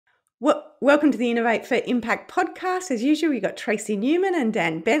Welcome to the Innovate for Impact podcast. As usual, we've got Tracey Newman and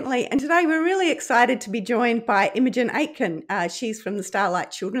Dan Bentley. And today we're really excited to be joined by Imogen Aitken. She's from the Starlight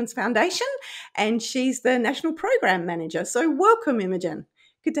Children's Foundation and she's the National Program Manager. So welcome, Imogen.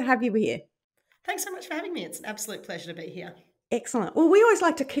 Good to have you here. Thanks so much for having me. It's an absolute pleasure to be here. Excellent. Well, we always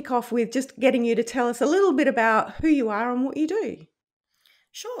like to kick off with just getting you to tell us a little bit about who you are and what you do.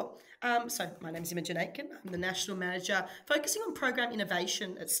 Sure. So my name is Imogen Aitken. I'm the National Manager focusing on program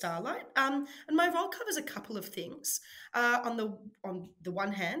innovation at Starlight. And my role covers a couple of things. On the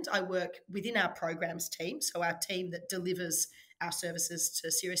one hand, I work within our programs team, so our team that delivers our services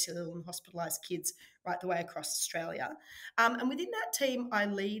to seriously ill and hospitalised kids right the way across Australia. And within that team, I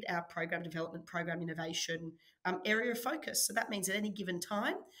lead our program development, program innovation area of focus. So that means at any given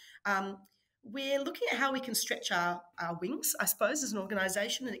time, we're looking at how we can stretch our wings, I suppose, as an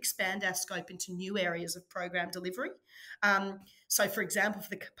organisation and expand our scope into new areas of program delivery. So, for example,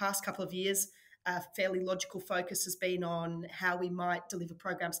 for the past couple of years, a fairly logical focus has been on how we might deliver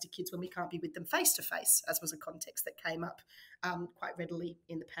programs to kids when we can't be with them face-to-face, as was a context that came up quite readily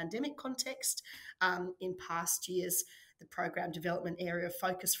in the pandemic context. In past years, the program development area of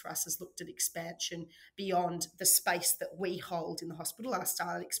focus for us has looked at expansion beyond the space that we hold in the hospital, our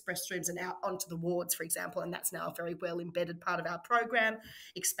Starlight Express rooms, and out onto the wards, for example, and that's now a very well embedded part of our program.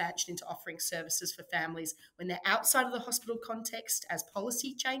 Expansion into offering services for families when they're outside of the hospital context as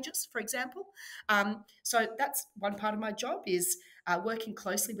policy changes, for example. So that's one part of my job is working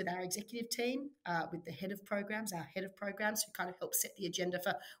closely with our executive team, with the head of programs, our head of programs, who kind of help set the agenda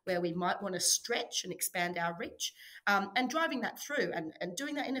for where we might want to stretch and expand our reach, and driving that through and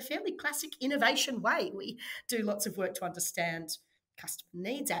doing that in a fairly classic innovation way. We do lots of work to understand customer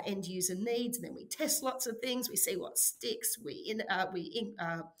needs, our end user needs, and then we test lots of things. We see what sticks.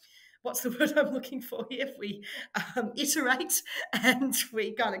 What's the word I'm looking for here? We iterate and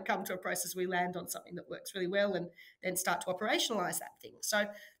we kind of come to a process. We land on something that works really well and then start to operationalize that thing. So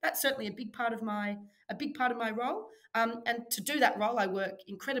that's certainly a big part of my role. And to do that role, I work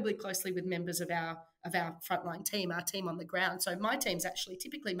incredibly closely with members of our frontline team, our team on the ground. So my team's actually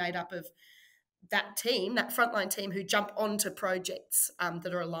typically made up of that team, that frontline team who jump onto projects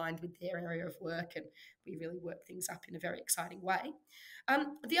that are aligned with their area of work, and we really work things up in a very exciting way.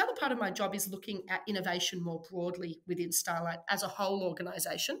 The other part of my job is looking at innovation more broadly within Starlight as a whole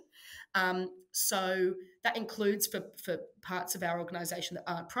organisation. So that includes for parts of our organisation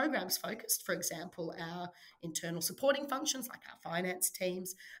that aren't programs focused, for example, our internal supporting functions like our finance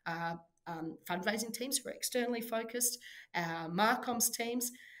teams, fundraising teams who are externally focused, our Marcoms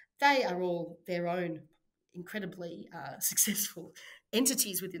teams. They are all their own incredibly successful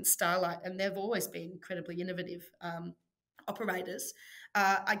entities within Starlight, and they've always been incredibly innovative operators.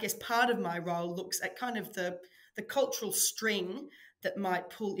 I guess part of my role looks at kind of the cultural string that might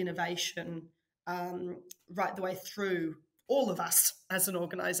pull innovation right the way through all of us as an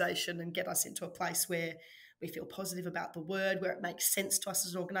organisation and get us into a place where we feel positive about the word, where it makes sense to us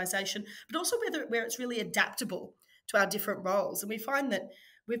as an organisation, but also where it's really adaptable to our different roles. And we find that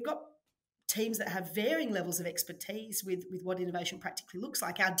we've got teams that have varying levels of expertise with what innovation practically looks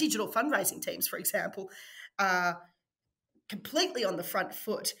like. Our digital fundraising teams, for example, are completely on the front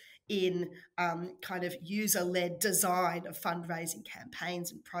foot in kind of user-led design of fundraising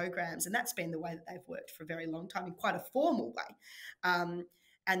campaigns and programs. And that's been the way that they've worked for a very long time in quite a formal way.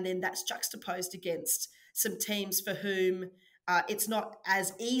 And then that's juxtaposed against some teams for whom it's not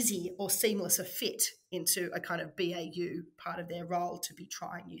as easy or seamless a fit into a kind of BAU part of their role to be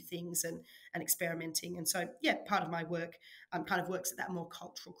trying new things and experimenting. And so, yeah, part of my work kind of works at that more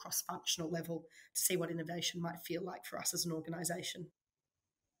cultural, cross-functional level to see what innovation might feel like for us as an organisation.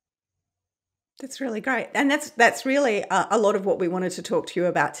 That's really great. And that's really a lot of what we wanted to talk to you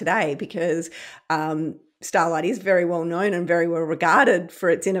about today, because Starlight is very well known and very well regarded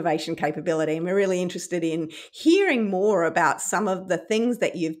for its innovation capability. And we're really interested in hearing more about some of the things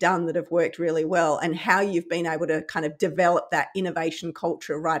that you've done that have worked really well and how you've been able to kind of develop that innovation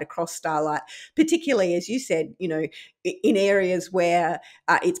culture right across Starlight, particularly, as you said, in areas where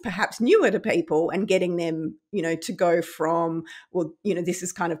it's perhaps newer to people and getting them, to go from, well, this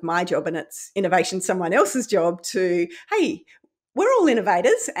is kind of my job and it's innovation someone else's job to, hey, we're all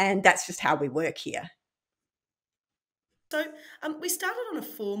innovators and that's just how we work here. So we started on a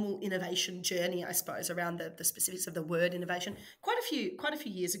formal innovation journey, I suppose, around the specifics of the word innovation quite a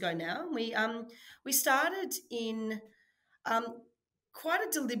few years ago now. We started in quite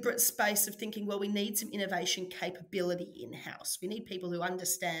a deliberate space of thinking, well, we need some innovation capability in-house. We need people who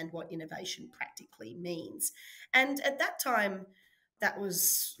understand what innovation practically means. And at that time, that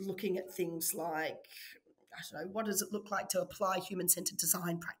was looking at things like I don't know, what does it look like to apply human-centered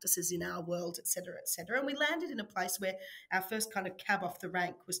design practices in our world, et cetera, et cetera. And we landed in a place where our first kind of cab off the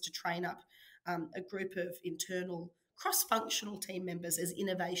rank was to train up a group of internal cross-functional team members as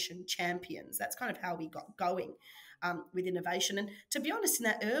innovation champions. That's kind of how we got going with innovation. And to be honest, in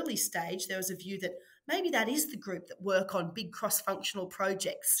that early stage, there was a view that maybe that is the group that work on big cross-functional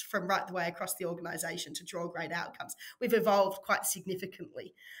projects from right the way across the organisation to draw great outcomes. We've evolved quite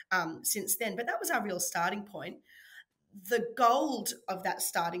significantly since then, but that was our real starting point. The gold of that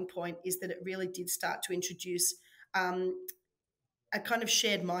starting point is that it really did start to introduce a kind of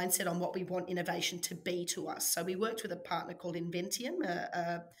shared mindset on what we want innovation to be to us. So we worked with a partner called Inventium,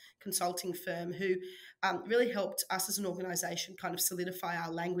 a consulting firm who really helped us as an organisation kind of solidify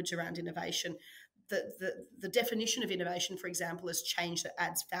our language around innovation. The definition of innovation, for example, as change that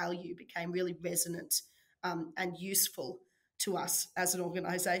adds value, became really resonant and useful to us as an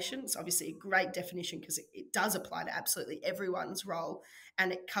organisation. It's obviously a great definition because it does apply to absolutely everyone's role,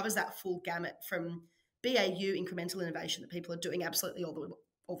 and it covers that full gamut from BAU incremental innovation that people are doing absolutely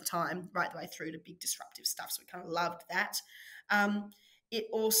all the time, right the way through to big disruptive stuff. So we kind of loved that. It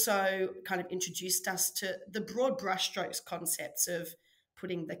also kind of introduced us to the broad brushstrokes concepts of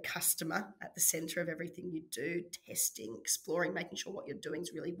putting the customer at the centre of everything you do, testing, exploring, making sure what you're doing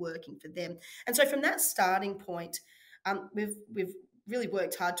is really working for them. And so from that starting point, we've really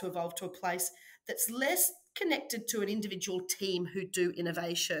worked hard to evolve to a place that's less connected to an individual team who do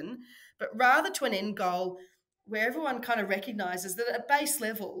innovation, but rather to an end goal where everyone kind of recognises that at a base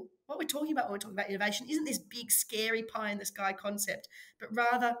level, what we're talking about when we're talking about innovation isn't this big, scary pie-in-the-sky concept, but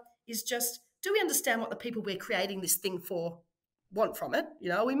rather is just, do we understand what the people we're creating this thing for want from it? You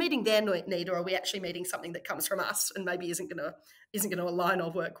know, are we meeting their need, or are we actually meeting something that comes from us and maybe isn't going to align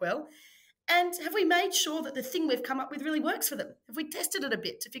or work well? And have we made sure that the thing we've come up with really works for them? Have we tested it a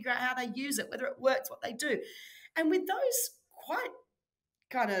bit to figure out how they use it, whether it works, what they do? And with those quite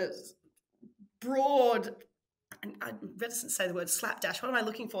kind of broad, and I'm reticent to say the word slapdash, what am I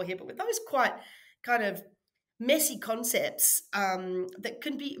looking for here? But with those quite kind of messy concepts that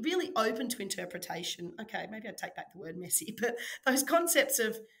can be really open to interpretation. Okay, maybe I'd take back the word messy, but those concepts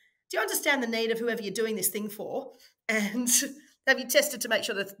of, do you understand the need of whoever you're doing this thing for? And have you tested to make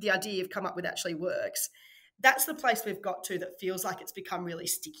sure that the idea you've come up with actually works? That's the place we've got to that feels like it's become really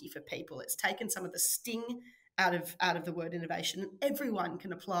sticky for people. It's taken some of the sting out of the word innovation. Everyone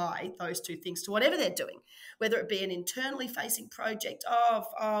can apply those two things to whatever they're doing, whether it be an internally facing project of,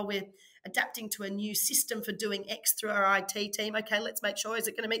 we're adapting to a new system for doing X through our IT team. Okay, let's make sure, is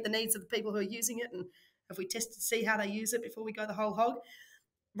it going to meet the needs of the people who are using it? And have we tested to see how they use it before we go the whole hog?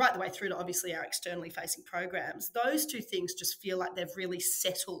 Right the way through to obviously our externally facing programs. Those two things just feel like they've really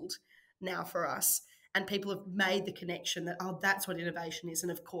settled now for us. And people have made the connection that, that's what innovation is.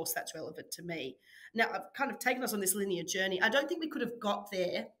 And of course, that's relevant to me. Now, I've kind of taken us on this linear journey. I don't think we could have got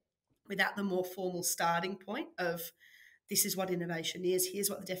there without the more formal starting point of, this is what innovation is, here's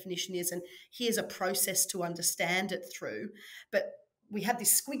what the definition is, and here's a process to understand it through. But we had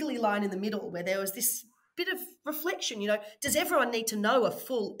this squiggly line in the middle where there was this bit of reflection, does everyone need to know a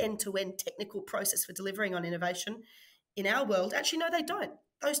full end-to-end technical process for delivering on innovation? In our world, actually, no, they don't.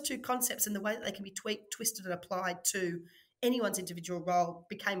 Those two concepts and the way that they can be tweaked, twisted, and applied to anyone's individual role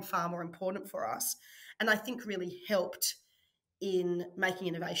became far more important for us. And I think really helped in making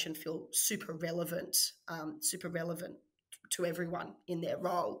innovation feel super relevant to everyone in their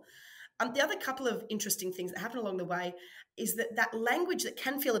role. The other couple of interesting things that happen along the way is that language that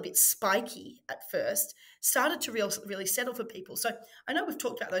can feel a bit spiky at first started to really settle for people. So I know we've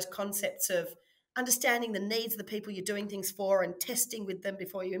talked about those concepts of understanding the needs of the people you're doing things for and testing with them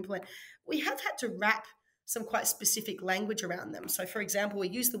before you implement. We have had to wrap some quite specific language around them. So, for example, we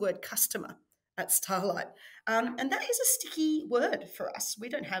use the word customer at Starlight, and that is a sticky word for us. We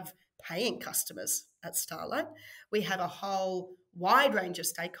don't have paying customers at Starlight. We have a whole wide range of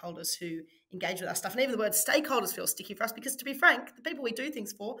stakeholders who engage with our stuff. And even the word stakeholders feels sticky for us because, to be frank, the people we do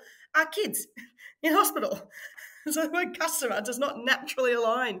things for are kids in hospital. So the word customer does not naturally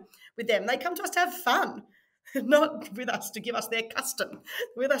align with them. They come to us to have fun, not with us to give us their custom,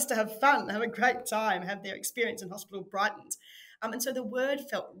 with us to have fun, have a great time, have their experience in hospital brightened. And so the word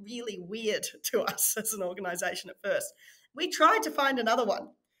felt really weird to us as an organisation at first. We tried to find another one,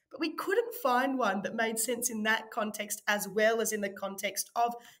 but we couldn't find one that made sense in that context as well as in the context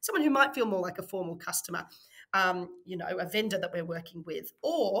of someone who might feel more like a formal customer, a vendor that we're working with.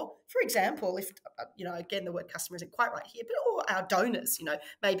 Or, for example, if, again, the word customer isn't quite right here, but or our donors,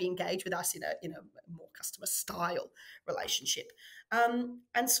 maybe engage with us in a more customer style relationship.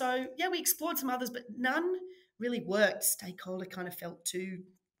 And so, we explored some others, but none really worked. Stakeholder kind of felt too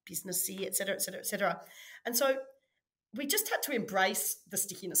businessy, et cetera, et cetera, et cetera. And so we just had to embrace the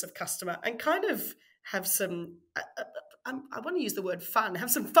stickiness of customer and kind of have some, I want to use the word fun,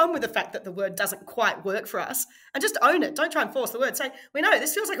 have some fun with the fact that the word doesn't quite work for us, and just own it. Don't try and force the word. Say, we know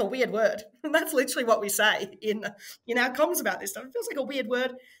this feels like a weird word. And that's literally what we say in our comms about this stuff. It feels like a weird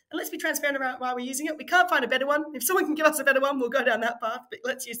word. And let's be transparent about why we're using it. We can't find a better one. If someone can give us a better one, we'll go down that path. But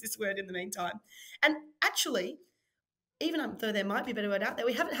let's use this word in the meantime. And actually, even though there might be a better word out there,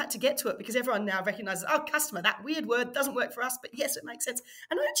 we haven't had to get to it because everyone now recognises, oh, customer, that weird word doesn't work for us, but yes, it makes sense.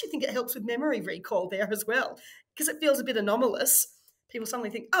 And I actually think it helps with memory recall there as well because it feels a bit anomalous. People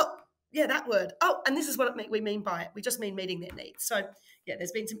suddenly think, oh, yeah, that word. Oh, and this is what we mean by it. We just mean meeting their needs. So, yeah,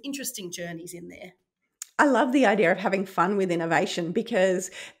 there's been some interesting journeys in there. I love the idea of having fun with innovation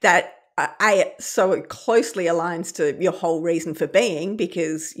because that it so closely aligns to your whole reason for being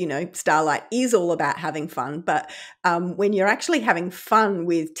because, Starlight is all about having fun. But when you're actually having fun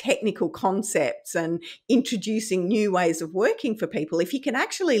with technical concepts and introducing new ways of working for people, if you can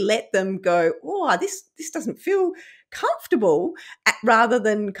actually let them go, oh, this doesn't feel comfortable, rather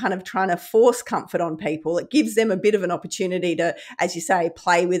than kind of trying to force comfort on people, it gives them a bit of an opportunity to, as you say,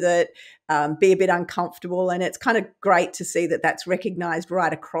 play with it, be a bit uncomfortable. And it's kind of great to see that that's recognized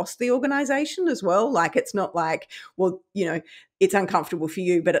right across the organization as well. Like, it's not like, well, it's uncomfortable for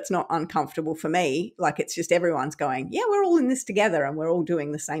you, but it's not uncomfortable for me. Like, it's just everyone's going, yeah, we're all in this together and we're all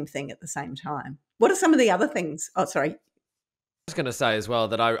doing the same thing at the same time. What are some of the other things? Oh, sorry. I was going to say as well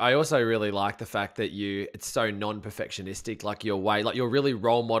that I also really like the fact that it's so non-perfectionistic, like your way, like you're really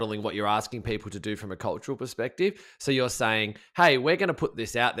role modeling what you're asking people to do from a cultural perspective. So you're saying, hey, we're going to put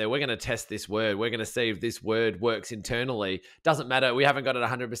this out there. We're going to test this word. We're going to see if this word works internally. Doesn't matter. We haven't got it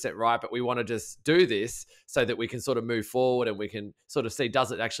 100% right, but we want to just do this so that we can sort of move forward and we can sort of see,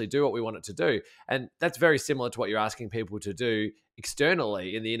 does it actually do what we want it to do? And that's very similar to what you're asking people to do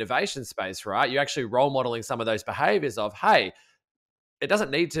externally in the innovation space, right? You're actually role modeling some of those behaviors of, hey, it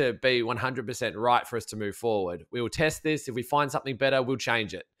doesn't need to be 100% right for us to move forward. We will test this. If we find something better, we'll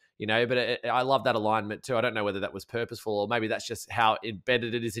change it. But I love that alignment too. I don't know whether that was purposeful or maybe that's just how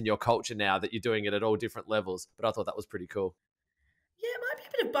embedded it is in your culture now that you're doing it at all different levels. But I thought that was pretty cool. Yeah, it might be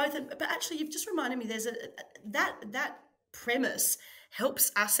a bit of both. But actually, you've just reminded me. There's that premise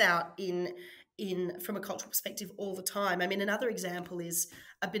helps us out in from a cultural perspective all the time. I mean, another example is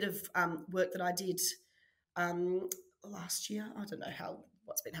a bit of work that I did last year. I don't know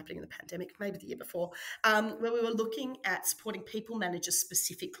what's been happening in the pandemic, maybe the year before, where we were looking at supporting people managers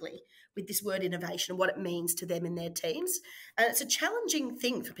specifically with this word innovation and what it means to them and their teams. And it's a challenging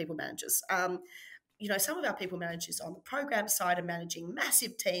thing for people managers. Some of our people managers on the program side are managing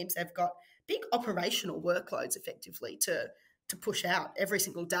massive teams. They've got big operational workloads effectively to push out every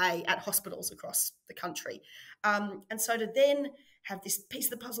single day at hospitals across the country. And so to then have this piece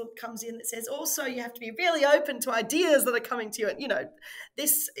of the puzzle that comes in that says also you have to be really open to ideas that are coming to you. And,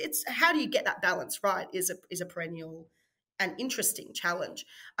 it's how do you get that balance right is a perennial and interesting challenge.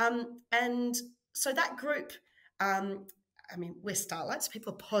 And so that group, we're Starlight, so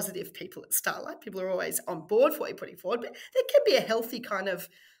people are positive people at Starlight. People are always on board for what you're putting forward, but there can be a healthy kind of,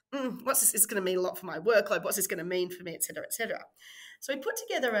 what's this is going to mean a lot for my workload? What's this going to mean for me, et cetera, et cetera. So we put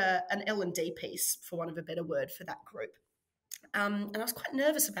together an L&D piece, for want of a better word, for that group. And I was quite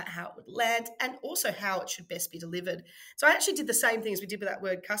nervous about how it would land and also how it should best be delivered. So I actually did the same thing as we did with that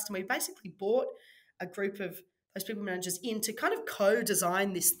word custom. We basically brought a group of those people managers in to kind of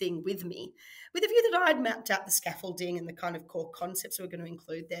co-design this thing with me, with a view that I'd mapped out the scaffolding and the kind of core concepts we were going to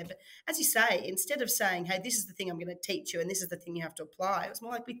include there. But as you say, instead of saying, hey, this is the thing I'm going to teach you and this is the thing you have to apply, it was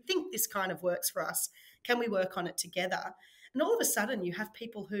more like, we think this kind of works for us. Can we work on it together? And all of a sudden you have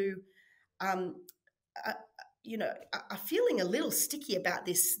people who are feeling a little sticky about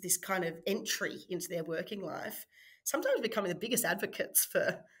this kind of entry into their working life, sometimes becoming the biggest advocates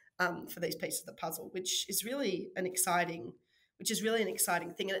for these pieces of the puzzle, which is really an exciting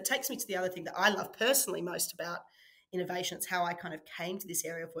thing. And it takes me to the other thing that I love personally most about innovation. It's how I kind of came to this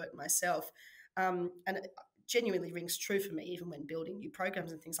area of work myself. And it genuinely rings true for me, even when building new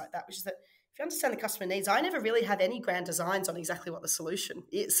programs and things like that, which is that if you understand the customer needs, I never really have any grand designs on exactly what the solution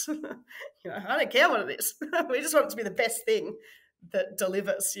is. I don't care what it is. We just want it to be the best thing that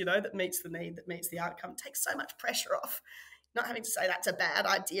delivers, that meets the need, that meets the outcome. It takes so much pressure off. Not having to say that's a bad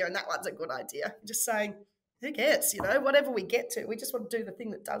idea and that one's a good idea. Just saying, who cares? Whatever we get to, we just want to do the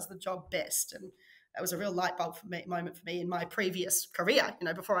thing that does the job best. And that was a real light bulb moment for me in my previous career,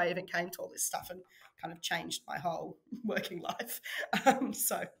 before I even came to all this stuff and kind of changed my whole working life.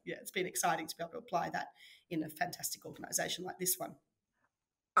 It's been exciting to be able to apply that in a fantastic organisation like this one.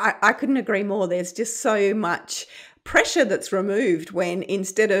 I couldn't agree more. There's just so much pressure that's removed when,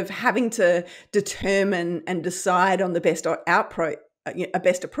 instead of having to determine and decide on the best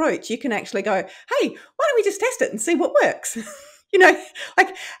best approach, you can actually go, hey, why don't we just test it and see what works?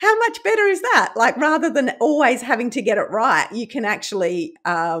 Like, how much better is that? Like, rather than always having to get it right, you can actually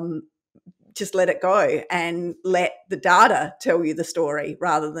just let it go and let the data tell you the story,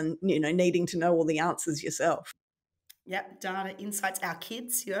 rather than, needing to know all the answers yourself. Yep, data, insights, our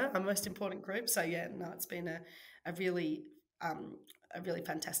kids, our most important group. So yeah, no, it's been a really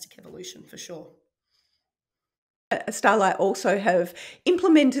fantastic evolution for sure. Starlight also have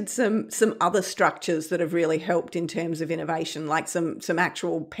implemented some other structures that have really helped in terms of innovation, like some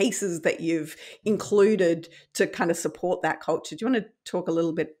actual pieces that you've included to kind of support that culture. Do you want to talk a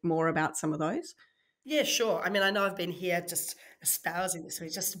little bit more about some of those? Yeah, sure. I mean, I know I've been here just espousing this. We're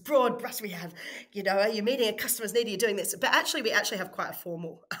just broad brush. We have, are you meeting a customer's need? Are you doing this? But actually, we actually have quite a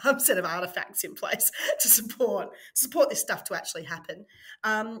formal set of artifacts in place to support this stuff to actually happen.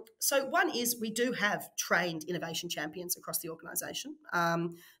 So one is we do have trained innovation champions across the organisation.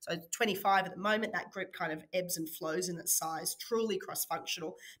 So 25 at the moment. That group kind of ebbs and flows in its size. Truly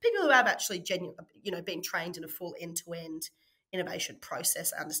cross-functional people who have actually been trained in a full end-to-end innovation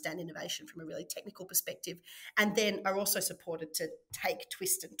process, understand innovation from a really technical perspective, and then are also supported to take,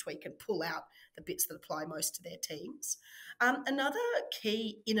 twist and tweak and pull out the bits that apply most to their teams. Another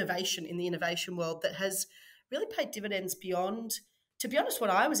key innovation in the innovation world that has really paid dividends beyond, to be honest, what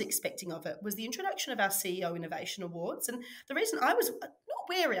I was expecting of it, was the introduction of our CEO Innovation Awards. And the reason I was not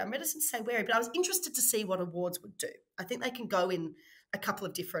wary, I'm reticent to say wary, but I was interested to see what awards would do. I think they can go in a couple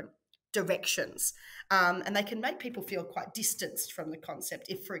of different directions, and they can make people feel quite distanced from the concept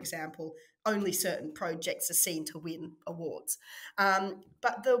if, for example, only certain projects are seen to win awards.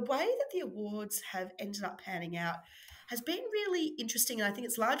 But the way that the awards have ended up panning out has been really interesting, and I think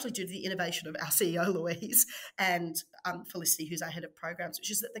it's largely due to the innovation of our CEO, Louise, and Felicity, who's our head of programs,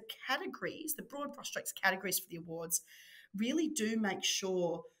 which is that the categories, the broad brushstrokes categories for the awards, really do make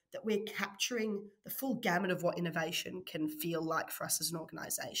sure that we're capturing the full gamut of what innovation can feel like for us as an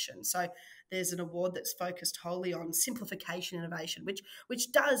organisation. So there's an award that's focused wholly on simplification innovation,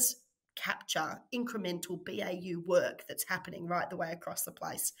 which does capture incremental BAU work that's happening right the way across the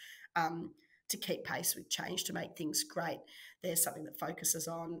place to keep pace with change, to make things great. There's something that focuses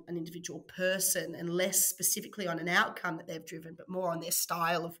on an individual person and less specifically on an outcome that they've driven, but more on their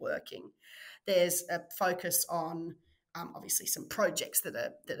style of working. There's a focus on obviously some projects that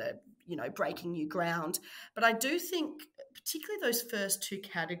are breaking new ground. But I do think particularly those first two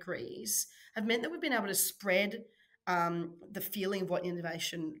categories have meant that we've been able to spread the feeling of what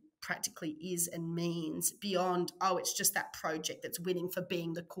innovation practically is and means beyond, it's just that project that's winning for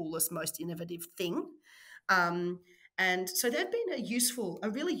being the coolest, most innovative thing. And so they've been a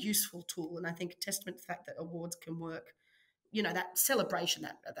really useful tool, and I think a testament to the fact that awards can work, that celebration,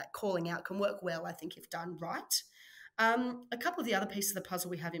 that calling out can work well, I think, if done right. A couple of the other pieces of the puzzle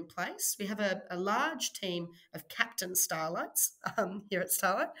we have in place, we have a large team of Captain Starlights here at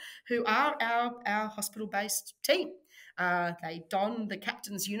Starlight, who are our hospital-based team. They don the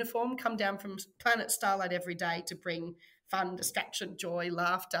captain's uniform, come down from Planet Starlight every day to bring fun, distraction, joy,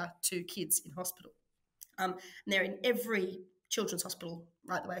 laughter to kids in hospital. And they're in every children's hospital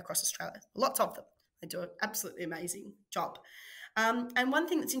right the way across Australia. Lots of them. They do an absolutely amazing job. And one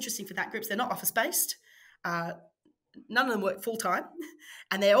thing that's interesting for that group is they're not office-based. None of them work full-time,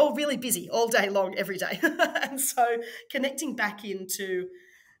 and they're all really busy all day long, every day. And so connecting back into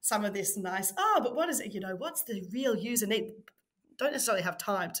some of this nice, but what is it, what's the real user need? Don't necessarily have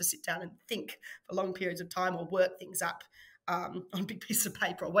time to sit down and think for long periods of time or work things up on big pieces of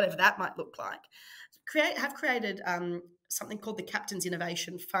paper or whatever that might look like. Have created something called the Captain's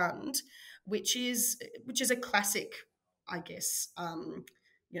Innovation Fund, which is a classic, I guess,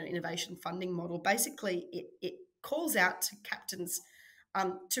 innovation funding model. Basically, it calls out to captains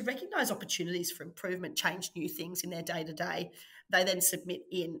to recognise opportunities for improvement, change new things in their day-to-day. They then submit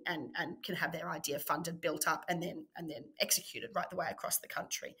in and can have their idea funded, built up, and then executed right the way across the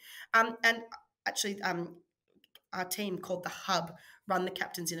country. And actually, our team called the Hub run the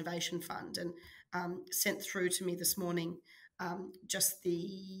Captain's Innovation Fund and sent through to me this morning just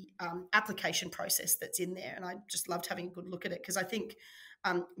the application process that's in there. And I just loved having a good look at it, because I think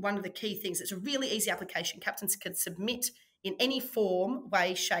one of the key things, it's a really easy application. Captains can submit in any form,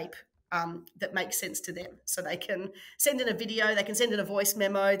 way, shape that makes sense to them. So they can send in a video, they can send in a voice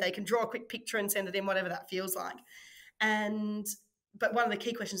memo, they can draw a quick picture and send it in, whatever that feels like. But one of the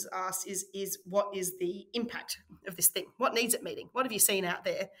key questions asked is what is the impact of this thing? What needs it meeting? What have you seen out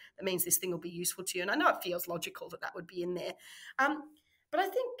there that means this thing will be useful to you? And I know it feels logical that would be in there. But I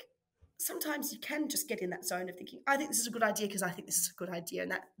think sometimes you can just get in that zone of thinking, I think this is a good idea because I think this is a good idea.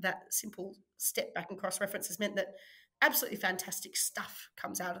 And that simple step back and cross-reference has meant that absolutely fantastic stuff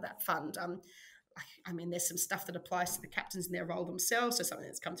comes out of that fund. I mean, there's some stuff that applies to the captains in their role themselves. So something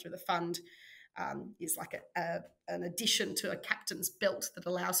that's come through the fund is like an addition to a captain's belt that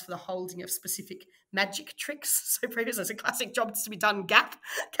allows for the holding of specific magic tricks. So previously, as a classic job to be done gap,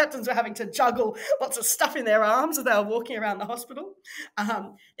 captains were having to juggle lots of stuff in their arms as they were walking around the hospital.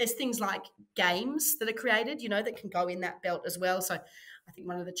 There's things like games that are created, that can go in that belt as well. So I think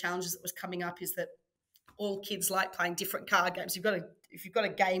one of the challenges that was coming up is that all kids like playing different card games. If you've got a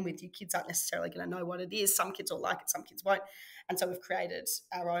game with you, kids aren't necessarily going to know what it is. Some kids will like it, some kids won't. And so we've created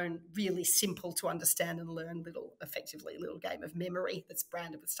our own really simple to understand and learn little game of memory that's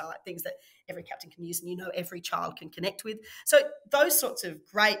branded with Starlight, things that every captain can use and every child can connect with. So those sorts of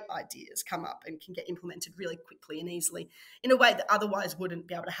great ideas come up and can get implemented really quickly and easily in a way that otherwise wouldn't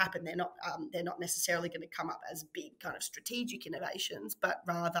be able to happen. They're not necessarily going to come up as big kind of strategic innovations, but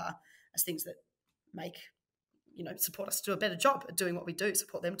rather as things that make support us to do a better job at doing what we do,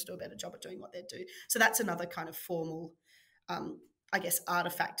 support them to do a better job at doing what they do. So that's another kind of formal,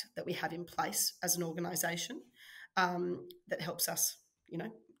 artifact that we have in place as an organisation that helps us,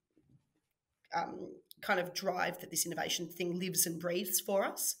 kind of drive that this innovation thing lives and breathes for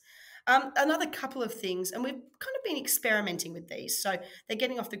us. Another couple of things, and we've kind of been experimenting with these, so they're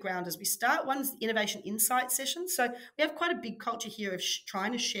getting off the ground as we start. One's the Innovation Insight session. So we have quite a big culture here of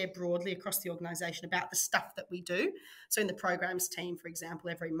trying to share broadly across the organisation about the stuff that we do. So in the programs team, for example,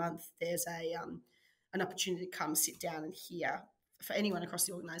 every month there's an opportunity to come sit down and hear, for anyone across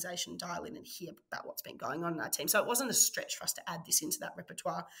the organisation, dial in and hear about what's been going on in our team. So it wasn't a stretch for us to add this into that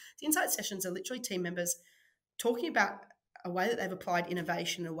repertoire. The Insight sessions are literally team members talking about a way that they've applied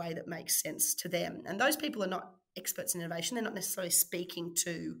innovation in a way that makes sense to them. And those people are not experts in innovation. They're not necessarily speaking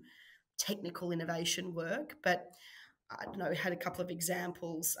to technical innovation work, but I don't know, we had a couple of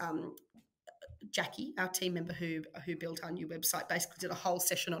examples. Jackie, our team member who built our new website, basically did a whole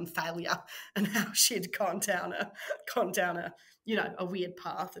session on failure and how she'd gone down a weird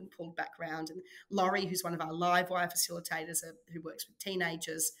path and pulled back round. And Laurie, who's one of our live wire facilitators who works with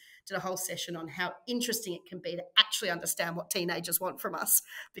teenagers, did a whole session on how interesting it can be to actually understand what teenagers want from us,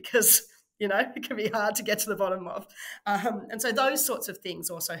 because it can be hard to get to the bottom of. And so those sorts of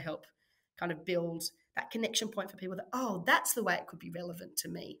things also help kind of build that connection point for people that, that's the way it could be relevant to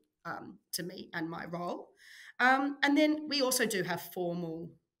me and my role. And then we also do have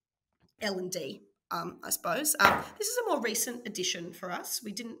formal L&D, I suppose. This is a more recent addition for us.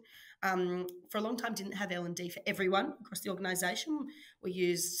 We didn't, for a long time, didn't have L&D for everyone across the organisation. We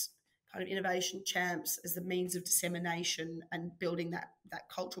used kind of innovation champs as the means of dissemination and building that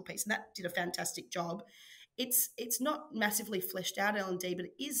cultural piece, and that did a fantastic job. It's not massively fleshed out L&D, but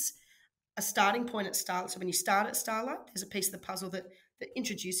it is a starting point at Starlight. So when you start at Starlight, there's a piece of the puzzle that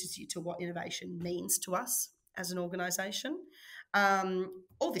introduces you to what innovation means to us as an organisation.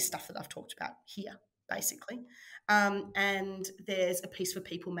 All this stuff that I've talked about here, basically. And there's a piece for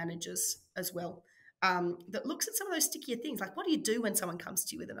people managers as well that looks at some of those stickier things, like what do you do when someone comes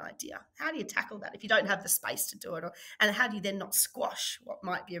to you with an idea? How do you tackle that if you don't have the space to do it? And how do you then not squash what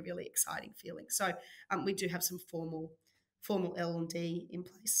might be a really exciting feeling? So we do have some formal L&D in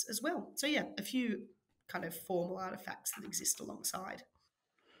place as well. So yeah, a few kind of formal artifacts that exist alongside.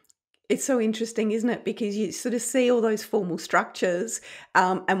 It's so interesting, isn't it? Because you sort of see all those formal structures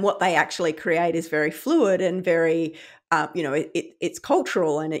and what they actually create is very fluid and very, it's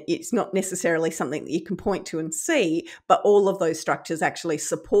cultural, and it's not necessarily something that you can point to and see, but all of those structures actually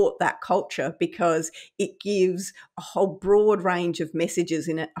support that culture because it gives a whole broad range of messages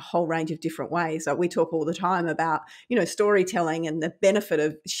in a whole range of different ways. So we talk all the time about, storytelling and the benefit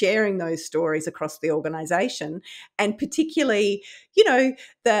of sharing those stories across the organisation, and particularly,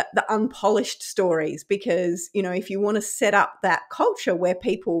 the unpolished stories, because, if you want to set up that culture where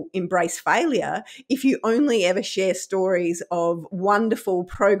people embrace failure, if you only ever share stories of wonderful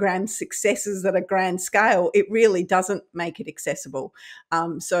program successes at a grand scale, it really doesn't make it accessible.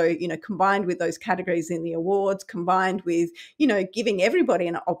 So, combined with those categories in the awards, combined with, giving everybody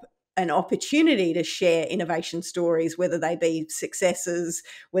an opportunity to share innovation stories, whether they be successes,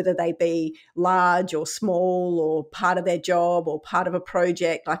 whether they be large or small or part of their job or part of a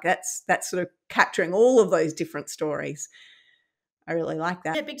project, like that's sort of capturing all of those different stories. I really like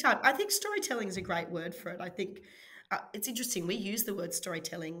that. Yeah, big time. I think storytelling is a great word for it. I think it's interesting. We use the word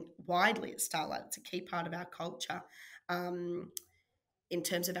storytelling widely at Starlight. It's a key part of our culture in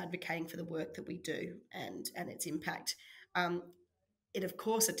terms of advocating for the work that we do and its impact. it of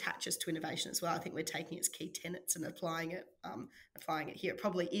course attaches to innovation as well. I think we're taking its key tenets and applying it here. It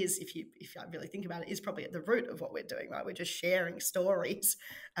probably is, if I really think about it, is probably at the root of what we're doing, right? We're just sharing stories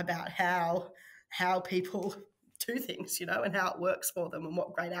about how people do things, and how it works for them and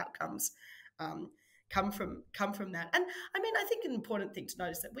what great outcomes come from that. And I mean, I think an important thing to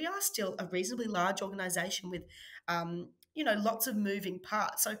note is that we are still a reasonably large organisation with lots of moving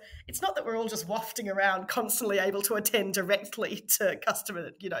parts. So it's not that we're all just wafting around constantly able to attend directly to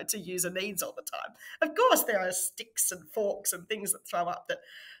customer, to user needs all the time. Of course, there are sticks and forks and things that throw up that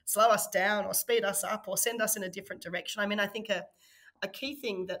slow us down or speed us up or send us in a different direction. I mean, I think a key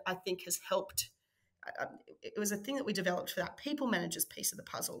thing that I think has helped, it was a thing that we developed for that people managers piece of the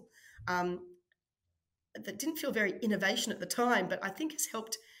puzzle that didn't feel very innovation at the time, but I think has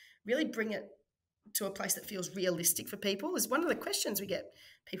helped really bring it to a place that feels realistic for people. Is one of the questions we get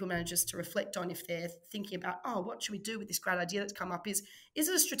people managers to reflect on if they're thinking about, what should we do with this great idea that's come up? Is it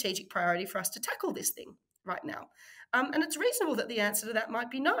a strategic priority for us to tackle this thing right now? And it's reasonable that the answer to that might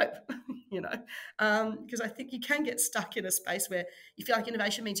be no, because I think you can get stuck in a space where you feel like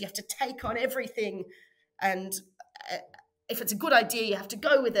innovation means you have to take on everything, and if it's a good idea, you have to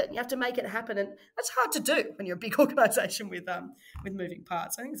go with it and you have to make it happen. And that's hard to do when you're a big organisation with moving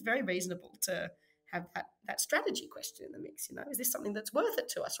parts. I think it's very reasonable to have that strategy question in the mix. Is this something that's worth it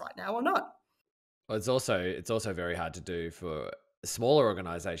to us right now or not? Well, it's also very hard to do for smaller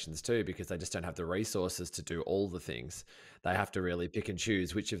organizations too, because they just don't have the resources to do all the things. They have to really pick and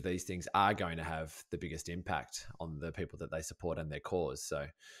choose which of these things are going to have the biggest impact on the people that they support and their cause. So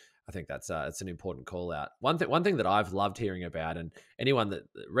I think that's it's an important call out. One thing that I've loved hearing about, and anyone that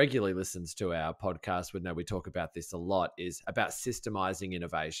regularly listens to our podcast would know we talk about this a lot, is about systemizing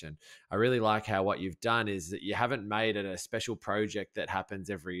innovation. I really like how what you've done is that you haven't made it a special project that happens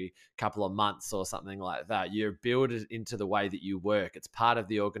every couple of months or something like that. You build it into the way that you work. It's part of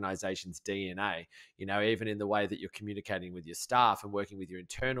the organization's DNA, even in the way that you're communicating with your staff and working with your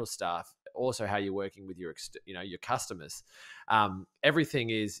internal staff, also how you're working with your customers.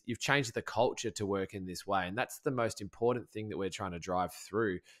 Everything is, you've changed the culture to work in this way. And that's the most important thing that we're trying to drive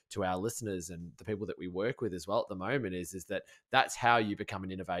through to our listeners and the people that we work with as well at the moment is that that's how you become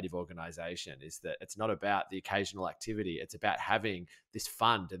an innovative organization, is that it's not about the occasional activity. It's about having this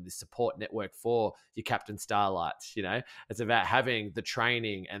fund and this support network for your Captain Starlights. It's about having the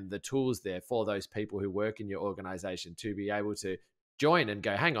training and the tools there for those people who work in your organization to be able to join and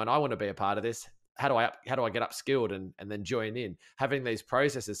go, hang on, I want to be a part of this. How do I get upskilled and then join in? Having these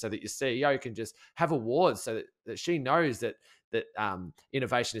processes so that your CEO can just have awards so that she knows that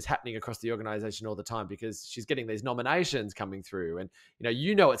innovation is happening across the organization all the time, because she's getting these nominations coming through, and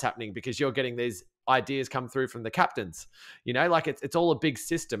what's happening because you're getting these ideas come through from the captains. Like it's all a big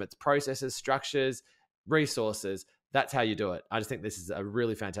system. It's processes, structures, resources. That's how you do it. I just think this is a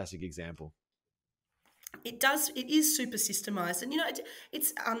really fantastic example. It is super systemized, and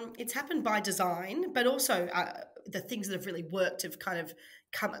it's happened by design, but also the things that have really worked have kind of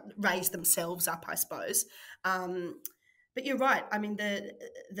raised themselves up, I suppose. But you're right. I mean,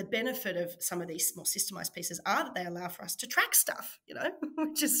 the benefit of some of these more systemized pieces are that they allow for us to track stuff,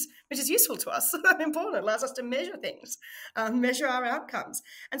 which is useful to us. Important. It allows us to measure things, measure our outcomes.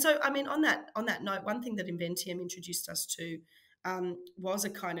 And so, I mean, on that note, one thing that Inventium introduced us to was a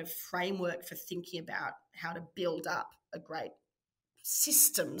kind of framework for thinking about how to build up a great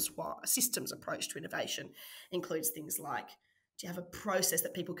systems approach to innovation. Includes things like, do you have a process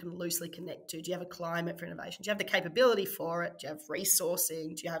that people can loosely connect to? Do you have a climate for innovation? Do you have the capability for it? Do you have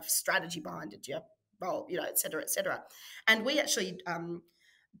resourcing? Do you have strategy behind it? Do you have role, et cetera, et cetera? And we actually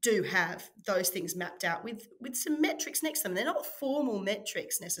do have those things mapped out with some metrics next to them. They're not formal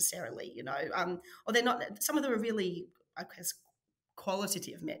metrics necessarily, or they're not. Some of them are really, I guess,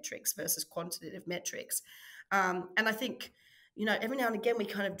 qualitative metrics versus quantitative metrics. And I think, every now and again we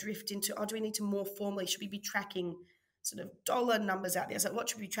kind of drift into, do we need to more formally, should we be tracking sort of dollar numbers out there? So what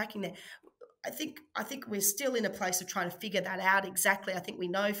should we be tracking there? I think we're still in a place of trying to figure that out exactly. I think we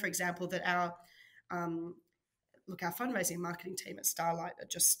know, for example, that our fundraising and marketing team at Starlight are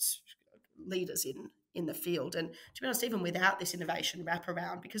just leaders in the field. And to be honest, even without this innovation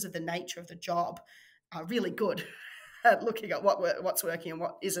wraparound, because of the nature of the job, are really good at looking at what's working and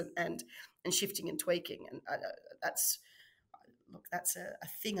what isn't, and shifting and tweaking. And that's a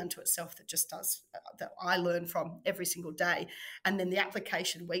thing unto itself that just does, that I learn from every single day. And then the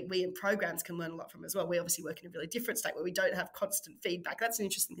application we in programs can learn a lot from as well. We obviously work in a really different state where we don't have constant feedback. That's an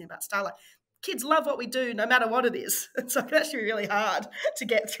interesting thing about Starlight. Kids love what we do no matter what it is. So it can actually be really hard to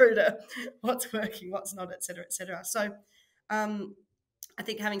get through to what's working, what's not, et cetera, et cetera. So I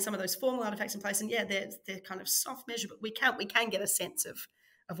think having some of those formal artifacts in place, and yeah, they're kind of soft measure, but we can get a sense of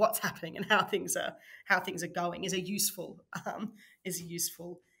what's happening and how things are going is a useful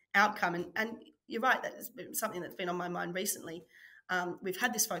outcome. And you're right, that has been something that's been on my mind recently. We've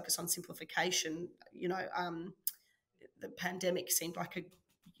had this focus on simplification. The pandemic seemed like a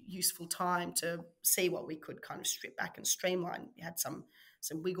useful time to see what we could kind of strip back and streamline. We had some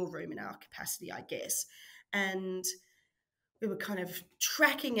wiggle room in our capacity, I guess, and we were kind of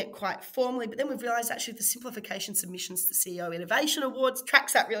tracking it quite formally, but then we've realised actually the simplification submissions to CEO Innovation Awards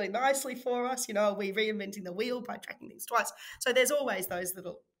tracks that really nicely for us. Are we reinventing the wheel by tracking things twice? So there's always those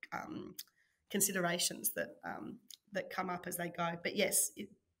little considerations that come up as they go. But yes, it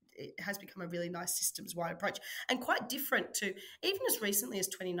has become a really nice systems-wide approach, and quite different to even as recently as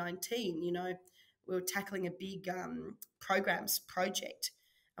 2019. We were tackling a big programs project,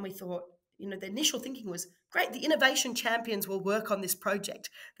 and we thought, the initial thinking was, great, the innovation champions will work on this project.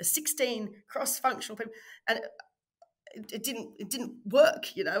 The 16 cross-functional people, and it didn't work,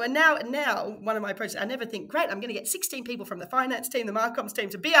 And now one of my projects, I never think, great, I'm going to get 16 people from the finance team, the Marcoms team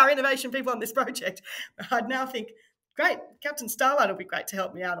to be our innovation people on this project. I'd now think, great, Captain Starlight will be great to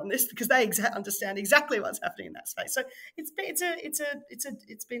help me out on this because they understand exactly what's happening in that space. So it's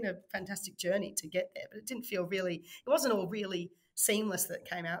been a fantastic journey to get there, but it wasn't all really seamless that it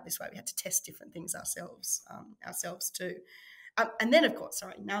came out this way. We had to test different things ourselves too. And then, of course,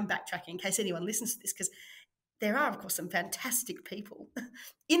 sorry, now I'm backtracking in case anyone listens to this, because there are, of course, some fantastic people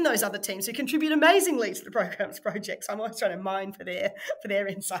in those other teams who contribute amazingly to the programs projects. I'm always trying to mine for their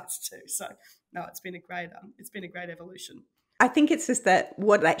insights too. So no, it's been a great evolution. I think it's just that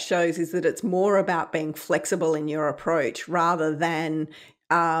what that shows is that it's more about being flexible in your approach rather than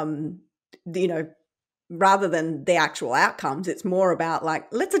rather than the actual outcomes. It's more about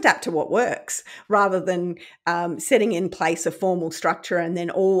let's adapt to what works rather than setting in place a formal structure and then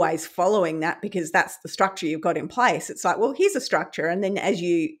always following that because that's the structure you've got in place. It's well, here's a structure. And then as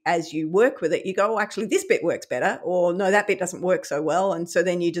you work with it, you go, actually, this bit works better, or no, that bit doesn't work so well. And so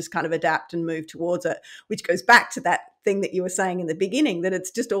then you just kind of adapt and move towards it, which goes back to that thing that you were saying in the beginning, that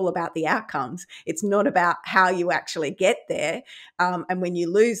it's just all about the outcomes. It's not about how you actually get there. And when you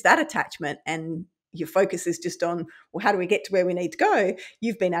lose that attachment and your focus is just on, well, how do we get to where we need to go?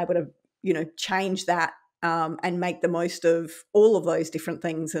 You've been able to, change that and make the most of all of those different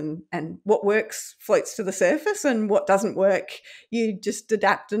things. And what works floats to the surface, and what doesn't work, you just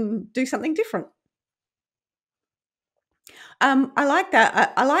adapt and do something different. I like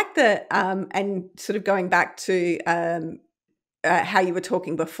that. I like the and sort of going back to how you were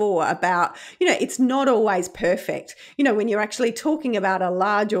talking before about, it's not always perfect. When you're actually talking about a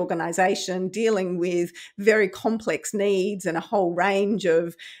large organization dealing with very complex needs and a whole range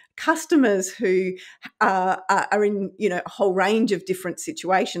of customers who are in, a whole range of different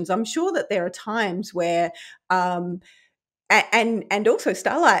situations, I'm sure that there are times where and also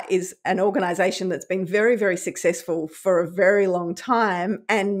Starlight is an organization that's been very, very successful for a very long time.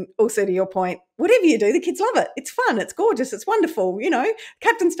 And also, to your point, whatever you do, the kids love it. It's fun. It's gorgeous. It's wonderful.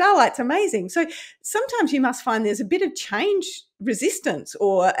 Captain Starlight's amazing. So sometimes you must find there's a bit of change resistance,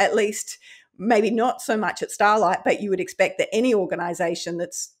 or at least maybe not so much at Starlight, but you would expect that any organization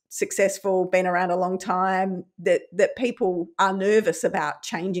that's successful, been around a long time, that people are nervous about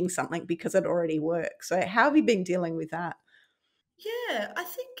changing something because it already works. So how have you been dealing with that? Yeah, I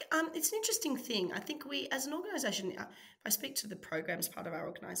think it's an interesting thing. I think we, as an organisation, I speak to the programs part of our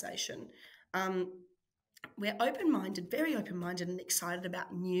organisation, we're open-minded, very open-minded and excited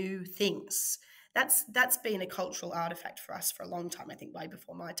about new things. That's been a cultural artifact for us for a long time, I think way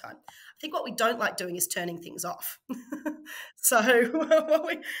before my time. I think what we don't like doing is turning things off. So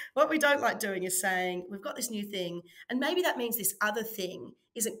what we don't like doing is saying, we've got this new thing, and maybe that means this other thing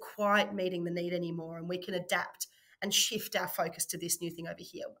isn't quite meeting the need anymore, and we can adapt and shift our focus to this new thing over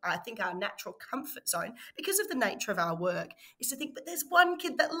here. I think our natural comfort zone, because of the nature of our work, is to think, but there's one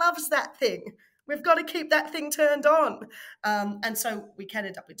kid that loves that thing. We've got to keep that thing turned on. And so we can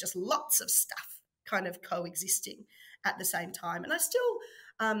end up with just lots of stuff kind of coexisting at the same time. And I still,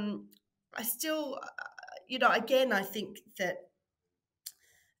 again, I think that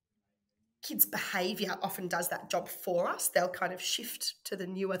kids' behaviour often does that job for us. They'll kind of shift to the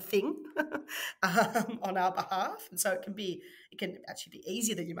newer thing on our behalf. And so it can actually be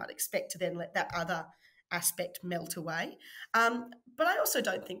easier than you might expect to then let that other aspect melt away. But I also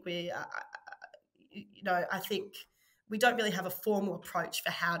don't think I think we don't really have a formal approach for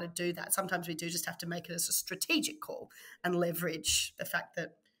how to do that. Sometimes we do just have to make it as a strategic call and leverage the fact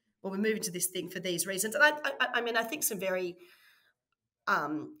that, well, we're moving to this thing for these reasons. And I think some very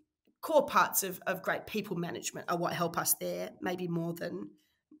core parts of great people management are what help us there, maybe more than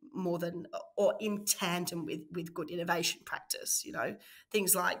or in tandem with good innovation practice.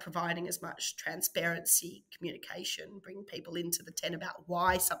 Things like providing as much transparency, communication, bringing people into the tent about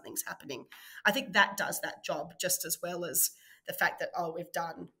why something's happening. I think that does that job just as well as the fact that, we've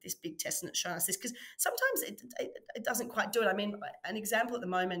done this big test and it's shown us this, because sometimes it doesn't quite do it. I mean, an example at the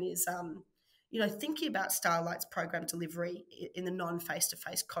moment is thinking about Starlight's program delivery in the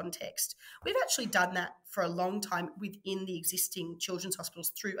non-face-to-face context. We've actually done that for a long time within the existing children's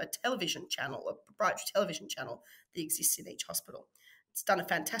hospitals through a television channel, a proprietary television channel that exists in each hospital. It's done a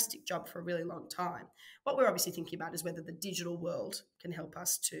fantastic job for a really long time. What we're obviously thinking about is whether the digital world can help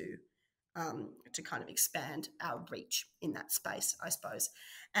us to kind of expand our reach in that space, I suppose.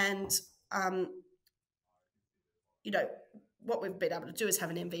 And what we've been able to do is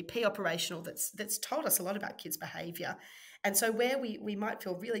have an MVP operational that's told us a lot about kids' behaviour. And so where we might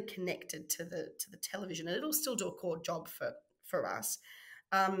feel really connected to the television, and it'll still do a core job for us,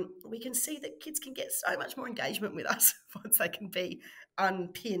 we can see that kids can get so much more engagement with us once they can be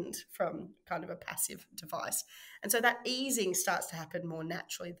unpinned from kind of a passive device. And so that easing starts to happen more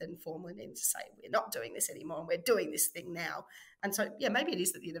naturally than formally needing to say, we're not doing this anymore and we're doing this thing now. And so, maybe it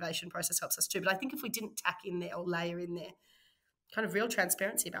is that the innovation process helps us too. But I think if we didn't tack in there or layer in there kind of real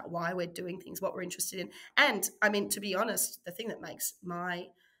transparency about why we're doing things, what we're interested in. And I mean, to be honest, the thing that makes my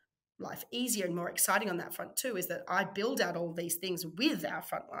life easier and more exciting on that front too is that I build out all these things with our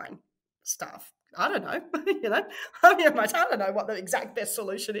frontline staff. I don't know, I don't know what the exact best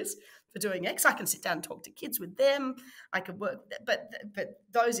solution is for doing X. I can sit down and talk to kids with them. I could work, but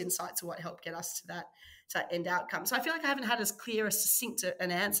those insights are what help get us to that end outcome. So I feel like I haven't had as clear, as succinct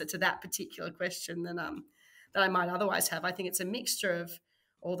an answer to that particular question than I might otherwise have. I think it's a mixture of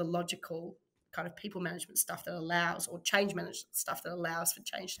all the logical kind of people management stuff that allows, or change management stuff that allows for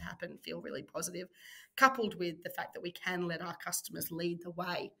change to happen, feel really positive, coupled with the fact that we can let our customers lead the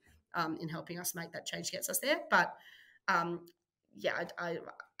way in helping us make that change, gets us there. But I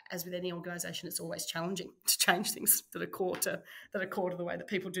as with any organisation, it's always challenging to change things that are core to the way that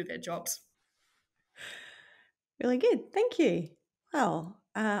people do their jobs. Really good. Thank you. Well,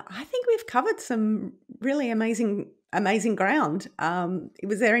 I think we've covered some really amazing ground.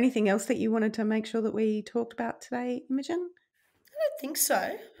 Was there anything else that you wanted to make sure that we talked about today, Imogen? I don't think so. I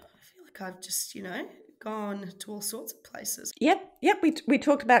feel like I've just, gone to all sorts of places. Yep. We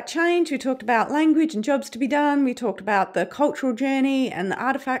talked about change. We talked about language and jobs to be done. We talked about the cultural journey and the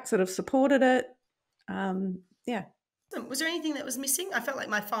artifacts that have supported it. Was there anything that was missing? I felt like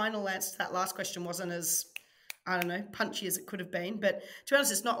my final answer to that last question wasn't as, I don't know, punchy as it could have been. But to be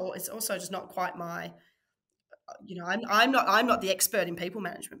honest, it's also just not quite my, I'm not the expert in people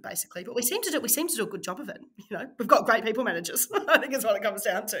management, basically, but we seem to do a good job of it. We've got great people managers. I think is what it comes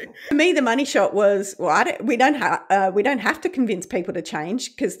down to. For me, the money shot was, we don't have to convince people to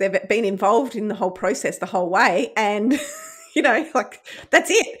change because they've been involved in the whole process the whole way, and that's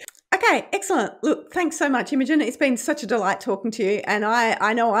it. Okay, excellent. Look, thanks so much, Imogen. It's been such a delight talking to you, and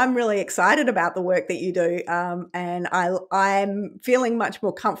I know I'm really excited about the work that you do, and I'm feeling much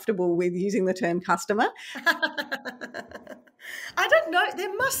more comfortable with using the term customer. I don't know.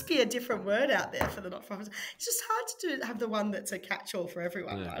 There must be a different word out there for the not-for-profits. It's just hard to have the one that's a catch-all for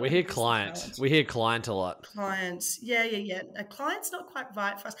everyone. Yeah. Right? We hear client. We hear client a lot. Clients. Yeah. A client's not quite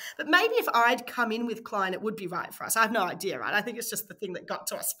right for us. But maybe if I'd come in with client, it would be right for us. I have no idea, right? I think it's just the thing that got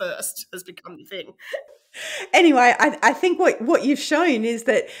to us first has become the thing. Anyway, I think what you've shown is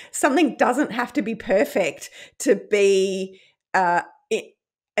that something doesn't have to be perfect to be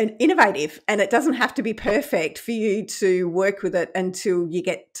innovative, and it doesn't have to be perfect for you to work with it until you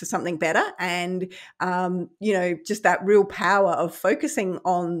get to something better. And just that real power of focusing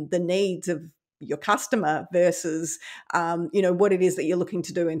on the needs of your customer versus what it is that you're looking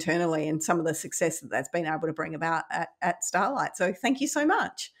to do internally, and some of the success that's been able to bring about at Starlight. So thank you so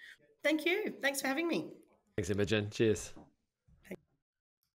much. Thank you. Thanks for having me. Thanks, Imogen. Cheers.